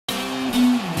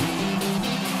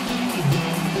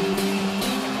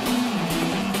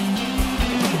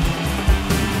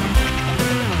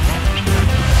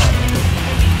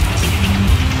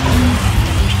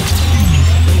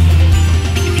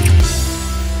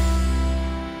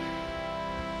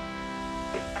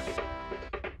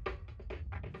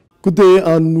Good day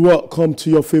and welcome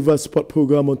to your favorite sport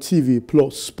program on TV,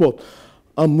 Plus Sport.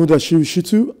 I'm Mudashiru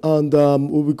Shitu, and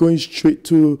we'll be going straight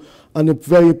to a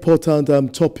very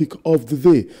important topic of the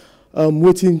day.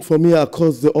 Waiting for me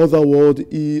across the other world,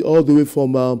 all the way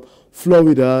from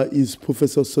Florida, is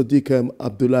Professor Sadiq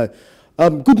Abdullahi.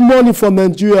 Good morning from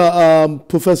Nigeria,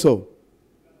 Professor.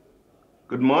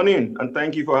 Good morning, and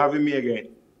thank you for having me again.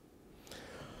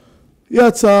 Yeah,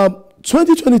 it's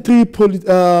 2023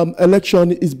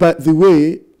 election is, by the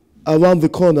way, around the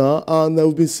corner, and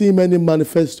we've been seeing many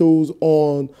manifestos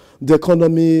on the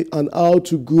economy and how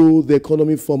to grow the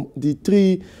economy from the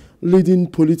three leading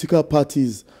political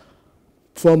parties,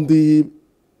 from the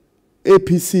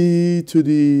APC to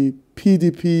the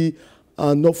PDP,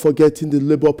 and not forgetting the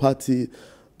Labour Party.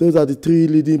 Those are the three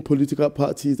leading political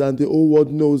parties, and the whole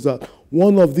world knows that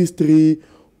one of these three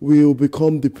will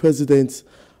become the president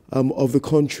of the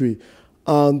country.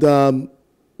 And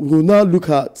we'll now look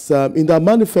at, in that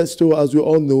manifesto, as we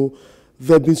all know,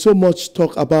 there's been so much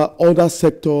talk about other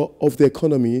sector of the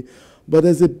economy, but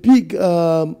there's a big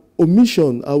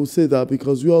omission, I would say that,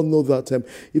 because we all know that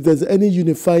if there's any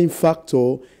unifying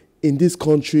factor in this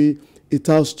country, it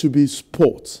has to be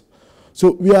sport.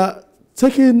 So we are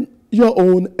taking your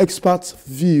own expert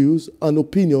views and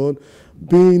opinion.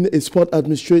 Being a sport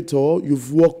administrator,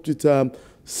 you've worked with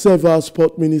several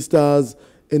sport ministers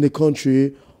in the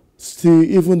country, still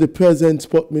even the present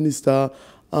sport minister,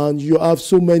 and you have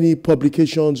so many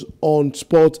publications on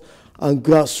sport and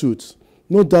grassroots.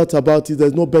 No doubt about it,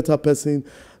 there's no better person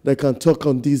that can talk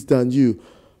on this than you.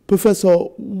 Professor,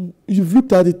 you've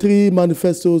looked at the three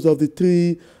manifestos of the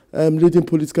three leading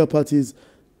political parties.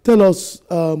 Tell us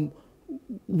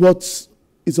what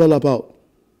it's all about.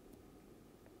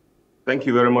 Thank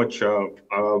you very much.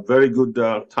 Very good,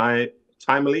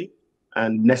 timely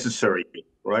and necessary,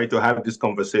 right, to have this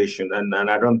conversation. And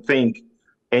I don't think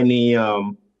any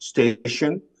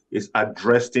station is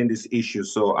addressing this issue.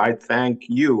 So I thank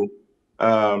you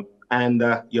and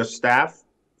your staff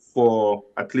for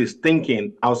at least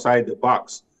thinking outside the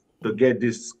box to get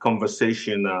this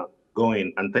conversation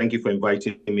going. And thank you for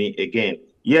inviting me again.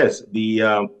 Yes,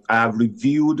 I have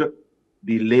reviewed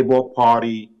the Labour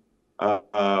Party,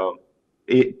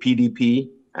 PDP,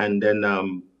 and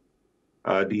then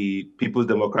the People's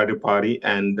Democratic Party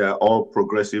and All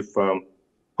Progressive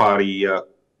Party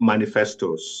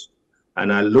manifestos.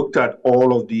 And I looked at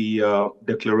all of the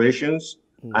declarations,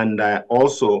 and I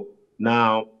also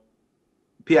now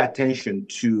pay attention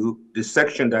to the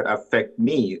section that affect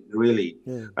me, really,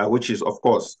 which is, of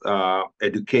course,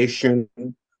 education,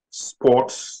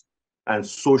 sports, and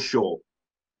social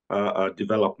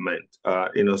development.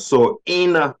 So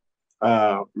in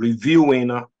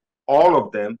reviewing all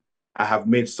of them, I have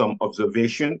made some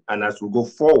observation, and as we go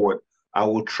forward, I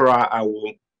will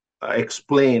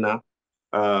explain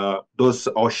those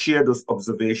or share those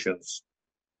observations.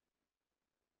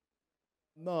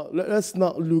 No, let's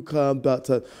not look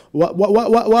that.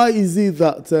 Why is it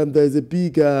that there's a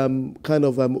big kind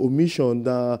of omission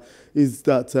that is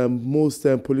that most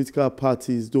political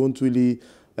parties don't really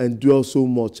endure so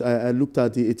much? I looked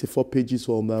at the 84 pages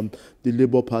from the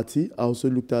Labour Party. I also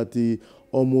looked at the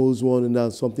almost 100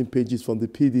 and something pages from the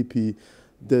PDP.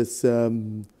 There's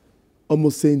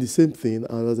almost saying the same thing,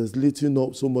 and there's little,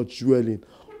 not so much dwelling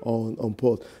on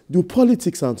sport. Do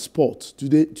politics and sport, do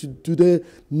they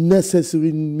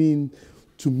necessarily mean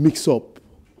to mix up,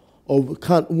 or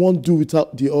can't one do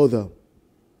without the other?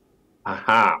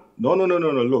 Aha. No.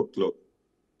 Look.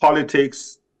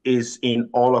 Politics is in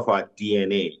all of our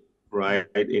DNA, right?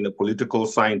 In the political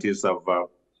scientists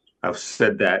have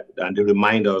said that, and they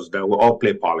remind us that we all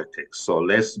play politics. So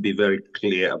let's be very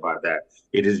clear about that.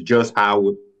 It is just how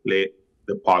we play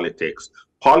the politics.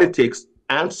 Politics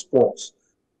and sports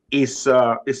is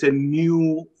a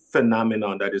new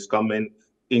phenomenon that is coming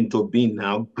into being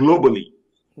now globally,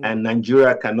 and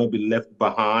Nigeria cannot be left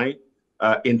behind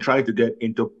in trying to get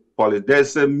into politics.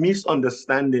 There's a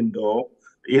misunderstanding, though,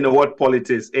 what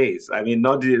politics is. I mean,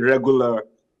 not the regular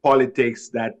politics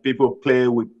that people play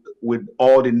with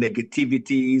all the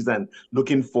negativities and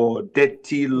looking for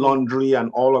dirty laundry and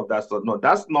all of that stuff. No,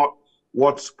 that's not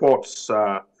what sports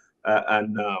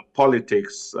and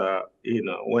politics,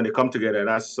 when they come together,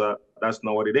 that's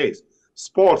not what it is.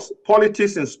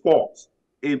 Politics in sports,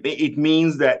 it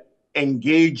means that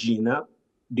engaging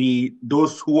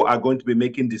those who are going to be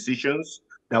making decisions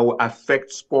that will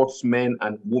affect sportsmen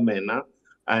and women,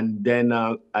 and then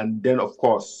of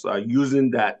course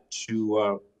using that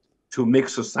to make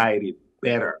society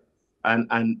better.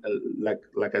 And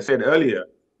like I said earlier,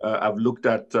 I've looked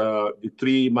at the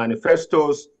three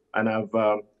manifestos, and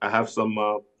I have some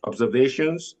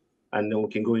observations. and then we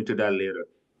can go into that later.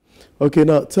 Okay,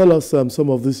 now tell us some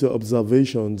of these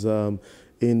observations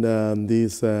in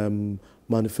these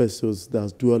manifestos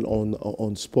that dwell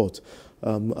on sport.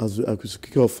 As I could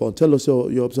kick off on, tell us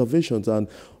your observations and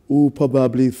who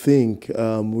probably think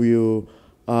will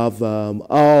have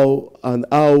how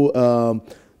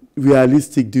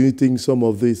realistic do you think some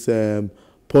of these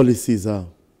policies are?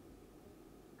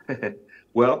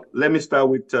 Well, let me start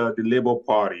with the Labour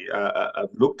Party. I've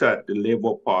looked at the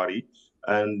Labour Party,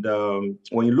 and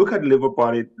when you look at the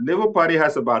Labour Party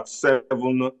has about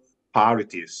 7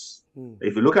 priorities.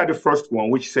 If you look at the first one,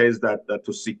 which says that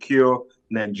to secure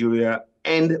Nigeria,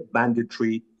 end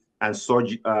banditry and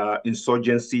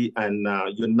insurgency, and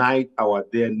unite our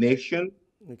dear nation,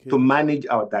 to manage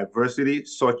our diversity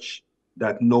such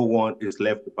that no one is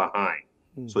left behind.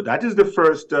 So that is the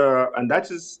first, and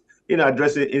that is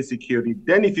addressing insecurity.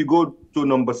 Then if you go to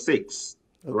number 6,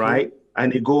 right,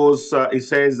 and it goes, it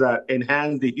says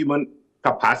enhance the human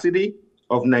capacity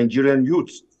of Nigerian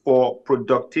youths for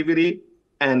productivity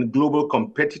and global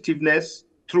competitiveness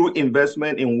through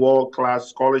investment in world-class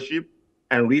scholarship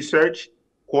and research,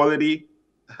 quality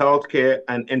healthcare,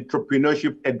 and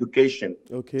entrepreneurship education.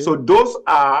 So those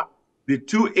are the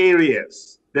 2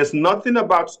 areas. There's nothing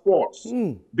about sports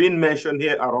being mentioned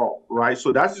here at all, right?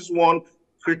 So that is one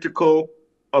critical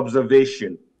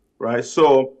observation, right?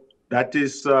 So that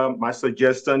is my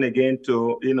suggestion again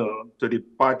to to the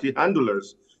party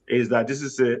handlers, is that this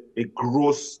is a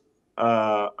gross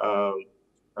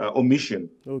omission.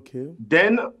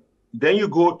 Then you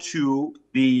go to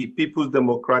the People's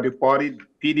Democratic Party,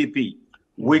 PDP,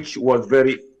 which was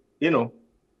very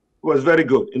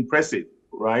good, impressive,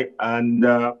 right? And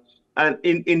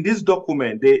in this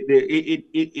document,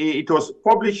 it was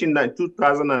published in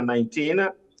 2019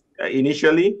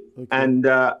 initially, and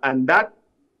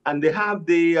they have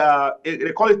they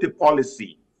call it a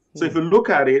policy. So if you look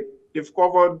at it, it's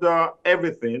covered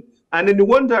everything, and then the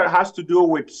one that has to do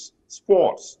with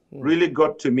sports really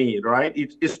got to me, right?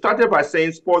 It started by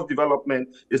saying sports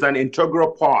development is an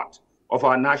integral part of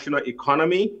our national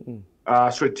economy,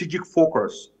 strategic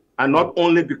focus, and not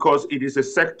only because it is a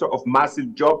sector of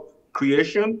massive job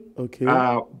creation,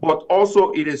 but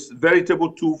also it is a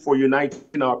veritable tool for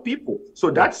uniting our people.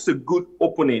 So that's a good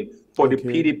opening for the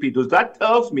PDP. So that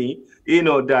tells me,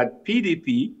 that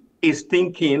PDP is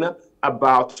thinking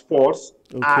about sports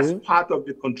as part of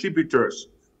the contributors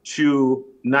to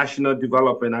national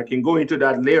development. I can go into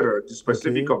that later, the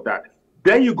specific of that.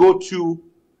 Then you go to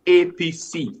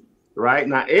APC, right?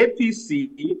 Now,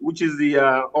 APC, which is the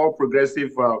All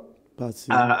Progressive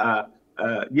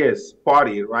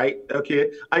party, right?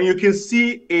 Okay, and you can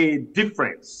see a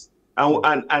difference, and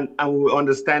we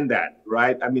understand that,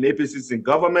 right? I mean, APC is in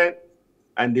government,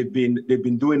 and they've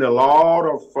been doing a lot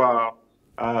of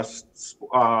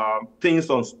things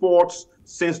on sports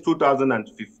since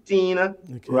 2015,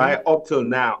 right, up till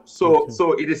now. So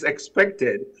it is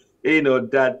expected,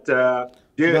 that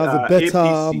they have a better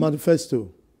APC, manifesto.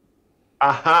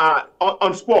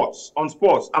 On sports.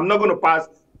 I'm not going to pass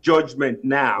judgment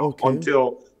now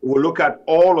until we look at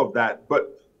all of that.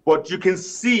 But you can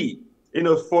see,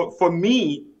 for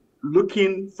me,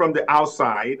 looking from the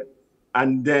outside,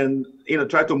 and then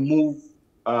try to move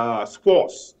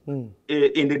sports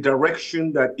in the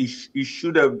direction that it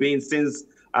should have been since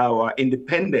our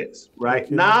independence. Right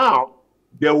now,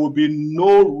 there will be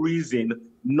no reason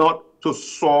not to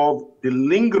solve the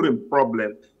lingering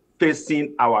problem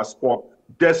facing our sport.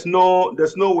 There's no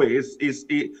way.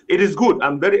 It is good.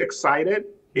 I'm very excited,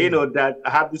 that I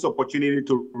have this opportunity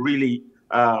to really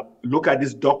look at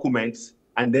these documents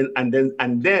and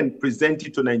then present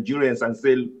it to Nigerians and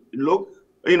say, look,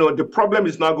 the problem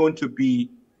is not going to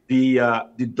be the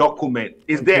document.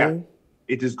 It's there.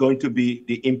 It is going to be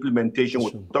the implementation.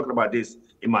 We're talking about this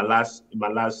in my last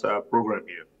program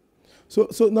here.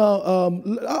 So now,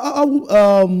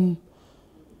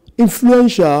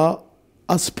 influential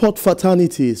are sport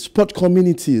fraternities, sport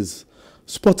communities,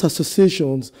 sport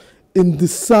associations in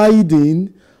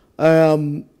deciding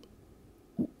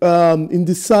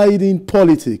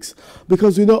politics,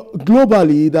 because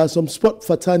globally there are some sport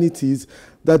fraternities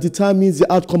that determines the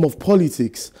outcome of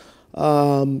politics.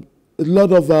 A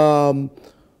lot of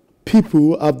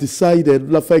people have decided,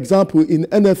 like for example, in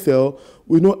NFL,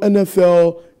 we know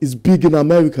NFL is big in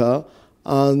America,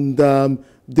 and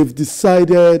they've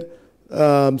decided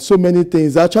so many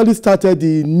things. They actually started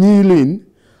the kneeling.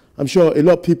 I'm sure a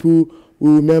lot of people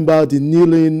will remember the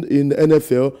kneeling in the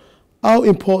NFL. How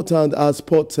important are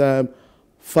sport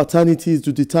fraternities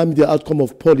to determine the outcome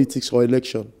of politics or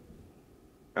election?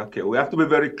 Okay, we have to be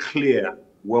very clear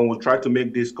when we try to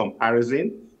make this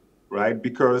comparison. right?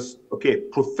 Because, okay,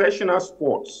 professional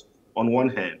sports on one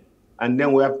hand, and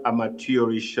then we have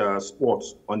amateurish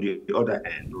sports on the other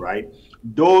hand, right?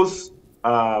 Those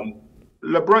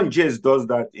LeBron James does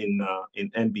that in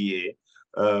NBA,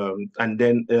 and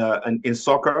then and in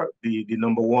soccer, the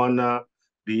number one,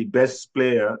 the best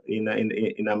player in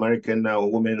American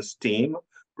women's team,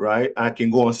 right? I can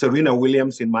go on Serena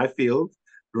Williams in my field,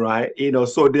 right?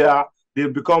 So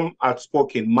they've become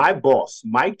outspoken. My boss,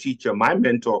 my teacher, my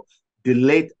mentor, the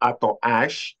late Arthur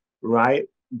Ashe, right,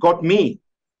 got me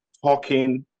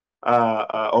talking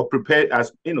or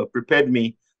prepared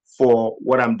me for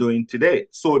what I'm doing today.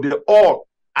 So they're all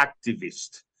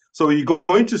activists. So you're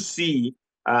going to see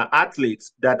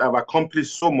athletes that have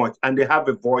accomplished so much and they have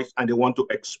a voice and they want to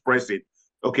express it.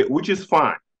 Okay, which is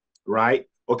fine, right?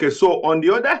 Okay, so on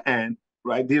the other hand,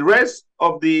 right, the rest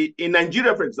of in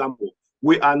Nigeria, for example,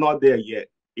 we are not there yet.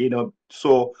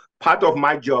 So part of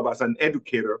my job as an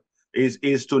educator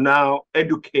is to now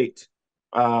educate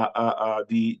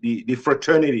the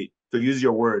fraternity, to use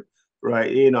your word,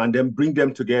 right? And then bring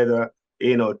them together,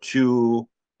 to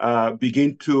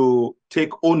begin to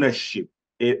take ownership,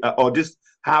 or just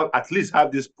at least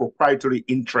have this proprietary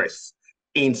interest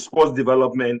in sports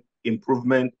development,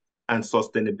 improvement, and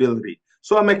sustainability.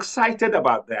 So I'm excited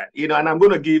about that, and I'm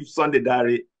going to give Sunday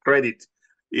Diary credit,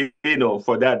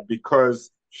 for that,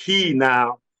 because he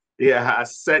now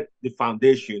has set the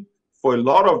foundation for a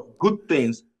lot of good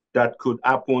things that could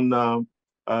happen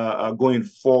going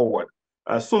forward.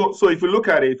 So if you look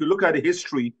at it, if you look at the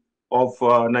history of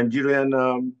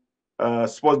Nigerian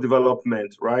sports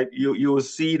development, right, you will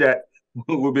see that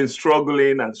we've been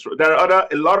struggling, and there are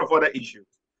a lot of other issues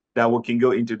that we can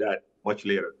go into that much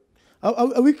later.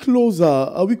 Are we closer?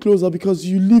 Are we closer? Because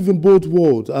you live in both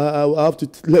worlds. I have to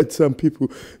let some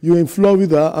people. You're in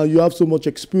Florida and you have so much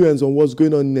experience on what's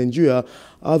going on in Nigeria,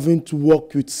 having to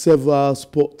work with several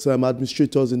sports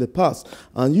administrators in the past.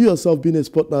 And you yourself being a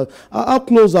sport now, how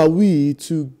close are we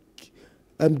to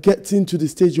getting to the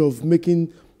stage of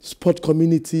making sport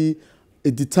community a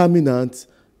determinant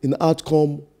in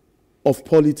outcome of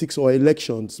politics or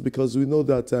elections? Because we know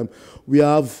that we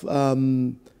have...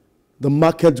 the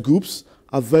market groups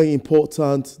are very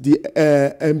important. The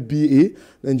MBA,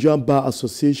 Nigerian Bar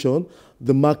Association,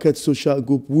 the market social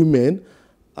group, women,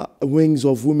 wings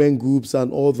of women groups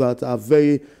and all that are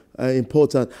very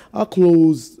important. How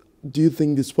close do you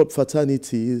think the sport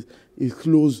fraternity is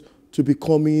close to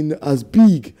becoming as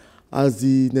big as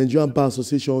the Nigerian Bar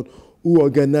Association, who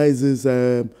organizes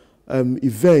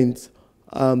events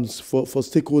for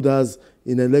stakeholders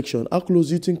in election? How close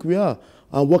do you think we are?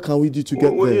 And what can we do to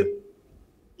get there?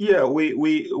 Yeah,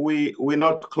 we're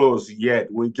not close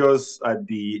yet. We're just at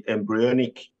the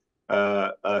embryonic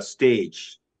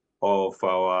stage of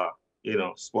our,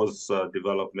 sports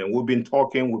development. We've been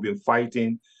talking, we've been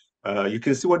fighting. You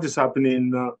can see what is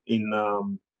happening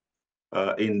in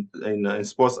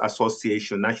sports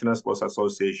association, National Sports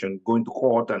Association, going to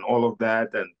court and all of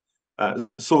that, and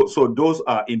so those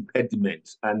are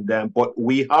impediments. And but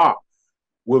we've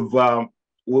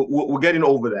we're getting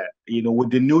over that.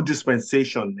 With the new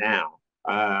dispensation now,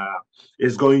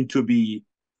 is going to be,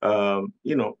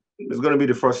 it's going to be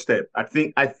the first step. I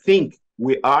think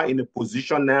we are in a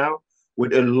position now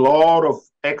with a lot of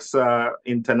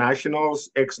ex-internationals,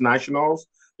 ex-nationals,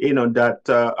 that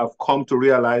have come to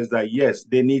realize that, yes,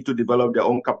 they need to develop their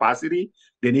own capacity.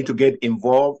 They need to get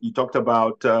involved. You talked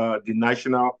about the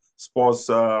National Sports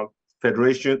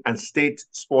Federation and State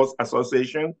Sports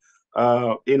Association.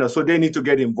 So they need to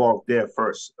get involved there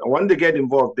first. When they get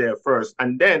involved there first,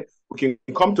 and then we can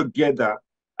come together,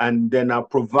 and then I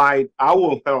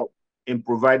will help in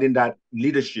providing that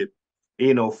leadership,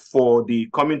 for the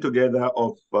coming together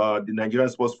of the Nigerian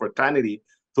sports fraternity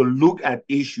to look at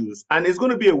issues. And it's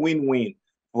going to be a win-win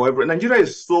for everyone. Nigeria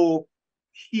is so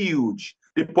huge.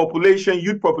 The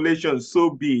youth population is so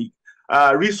big.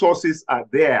 Resources are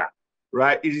there.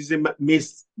 Right, it is a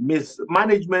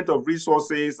mismanagement of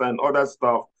resources and other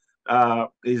stuff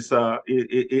is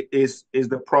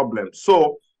the problem.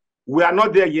 So we are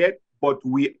not there yet, but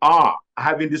we are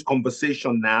having this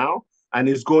conversation now, and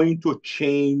it's going to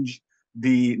change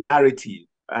the narrative.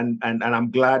 And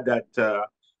I'm glad that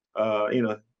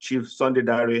Chief Sunday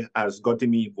Diary has gotten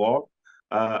me involved,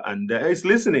 and it's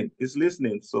listening. It's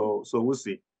listening. So we'll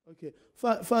see. Okay,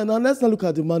 fine. Now let's now look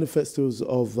at the manifestos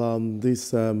of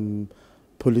this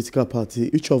political party.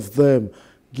 Each of them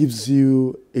gives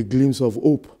you a glimpse of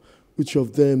hope. Which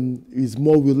of them is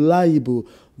more reliable?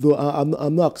 Though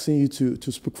I'm not asking you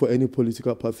to speak for any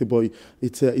political party, but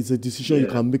it's a decision you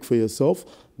can make for yourself,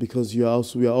 because we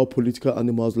are all political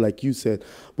animals, like you said.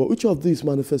 But which of these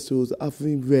manifestos have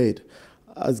been read?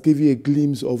 has given you a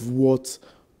glimpse of what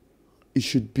it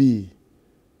should be?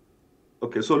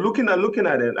 Okay, so looking at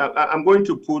it, I'm going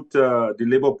to put the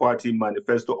Labour Party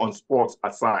manifesto on sports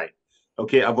aside.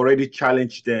 Okay, I've already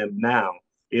challenged them now,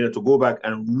 to go back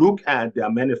and look at their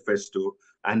manifesto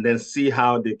and then see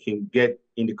how they can get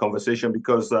in the conversation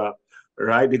because,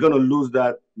 right, they're going to lose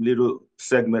that little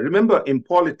segment. Remember, in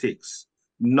politics,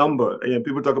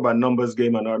 people talk about numbers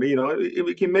game and all,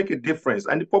 it can make a difference.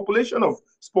 And the population of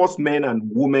sportsmen and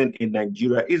women in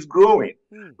Nigeria is growing,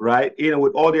 right?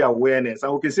 With all the awareness.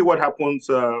 And we can see what happens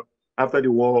after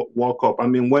the World Cup. I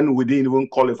mean, when we didn't even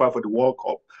qualify for the World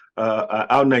Cup,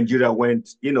 how Nigeria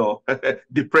went,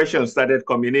 depression started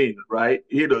coming in, right?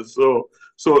 So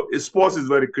sports is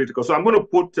very critical. So I'm going to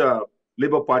put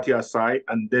Labour Party aside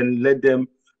and then let them,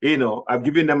 I've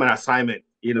given them an assignment,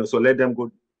 so let them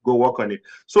go work on it.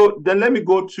 So then let me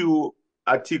go to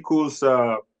Atiku's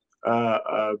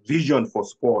vision for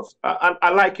sports.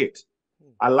 I like it.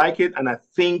 I like it, and I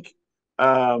think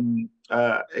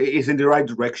it's in the right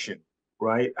direction,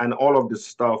 right? And all of the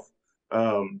stuff,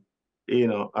 are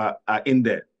in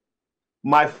there.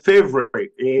 My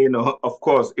favorite, of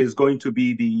course, is going to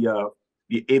be the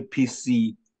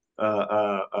APC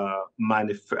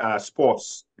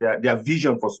sports, their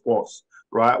vision for sports,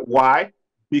 right? Why?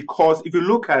 Because if you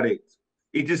look at it,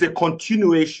 it is a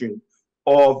continuation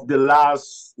of the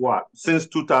last, since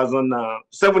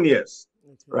 2007 years,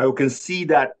 right? We can see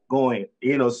that going,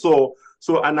 so,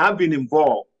 and I've been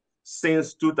involved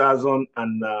since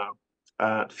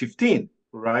 2015,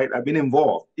 right? I've been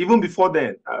involved. Even before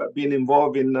then, I've been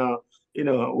involved in,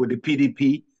 with the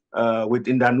PDP, with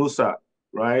Indanusa,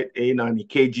 right? And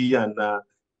Ikeji and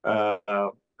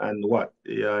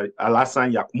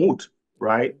Alassane Yakmut,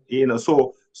 right?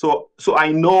 So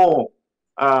I know,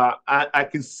 I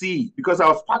can see, because I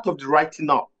was part of the writing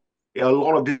up a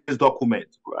lot of these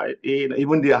documents, right?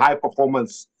 Even the high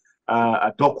performance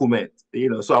document,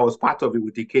 so I was part of it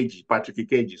with Patrick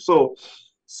Ikeji. So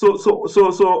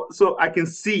I can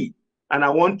see, and I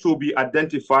want to be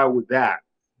identified with that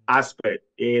aspect,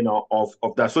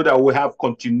 of that, so that we have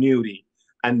continuity.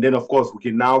 And then, of course, we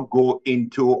can now go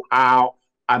into how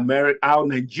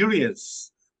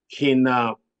Nigerians can,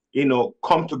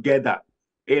 come together,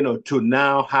 to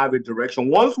now have a direction.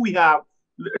 Once we have,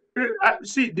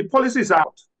 see, the policy is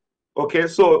out. Okay,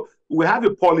 so we have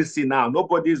a policy now.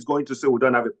 Nobody is going to say we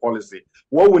don't have a policy.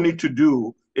 What we need to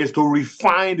do is to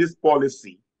refine this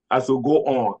policy as we go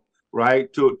on,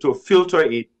 right? To filter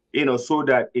it, so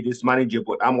that it is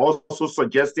manageable. I'm also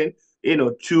suggesting,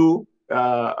 to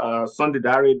Sunday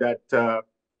Diary that,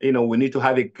 we need to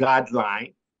have a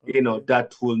guideline,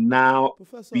 that will now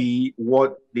be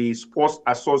what the sports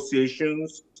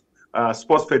associations,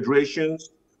 sports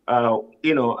federations,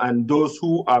 and those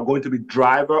who are going to be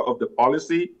driver of the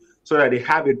policy, so that they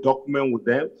have a document with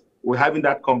them. We're having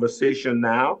that conversation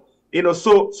now,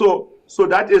 so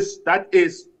that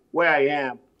is where I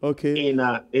am. Okay.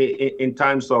 In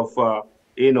terms of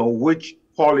which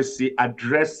policy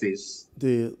addresses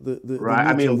the right.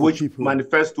 I mean, which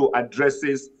manifesto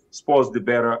addresses sports the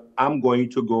better. I'm going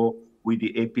to go with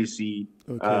the APC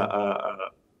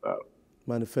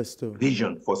manifesto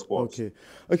vision for sports.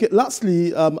 Okay.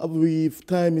 Lastly,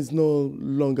 time is no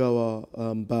longer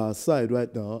by our side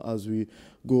right now as we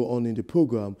go on in the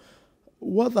program.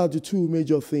 What are the two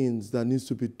major things that needs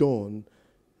to be done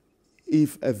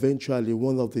if eventually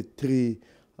one of the three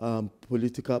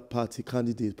political party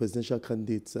candidates, presidential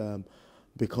candidates,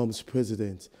 becomes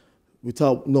president,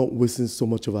 without not wasting so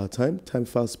much of our time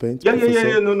fast spent? No,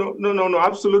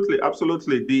 absolutely.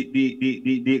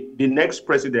 The next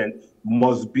president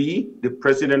must be the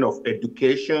president of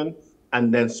education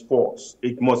and then sports.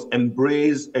 It must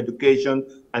embrace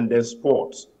education and then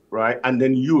sports, right? And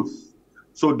then youth.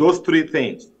 So those three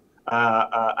things.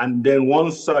 And then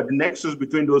once the nexus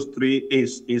between those three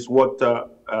is what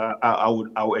I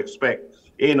would expect.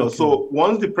 So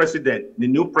once the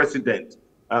new president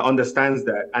understands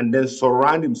that, and then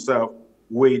surround himself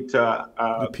with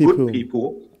good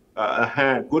people,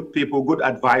 good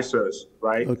advisors,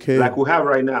 right? Like we have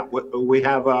right now. We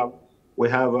have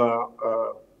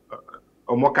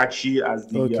Omokachi as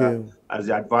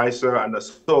the advisor, and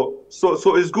so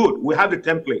it's good. We have the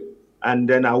template. And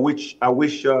then I wish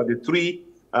the three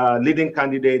leading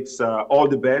candidates all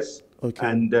the best.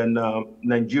 And then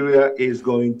Nigeria is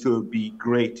going to be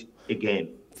great again.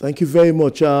 Thank you very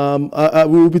much. We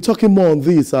will be talking more on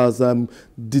this as the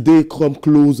day come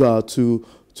closer to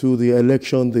the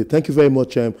election day. Thank you very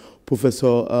much, Professor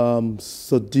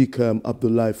Sadiq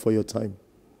Abdullahi, for your time.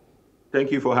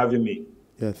 Thank you for having me.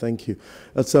 Yeah, thank you.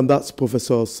 That's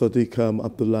Professor Sadiq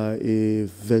Abdullahi, a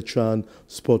veteran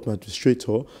sport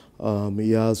administrator.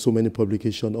 He has so many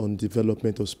publications on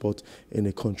development of sport in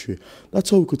a country.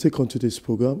 That's all we could take on today's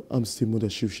program. I'm Steve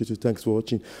Mudashiv. Thanks for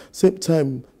watching. Same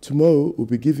time tomorrow, we'll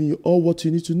be giving you all what you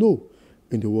need to know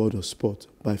in the world of sport.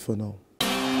 Bye for now.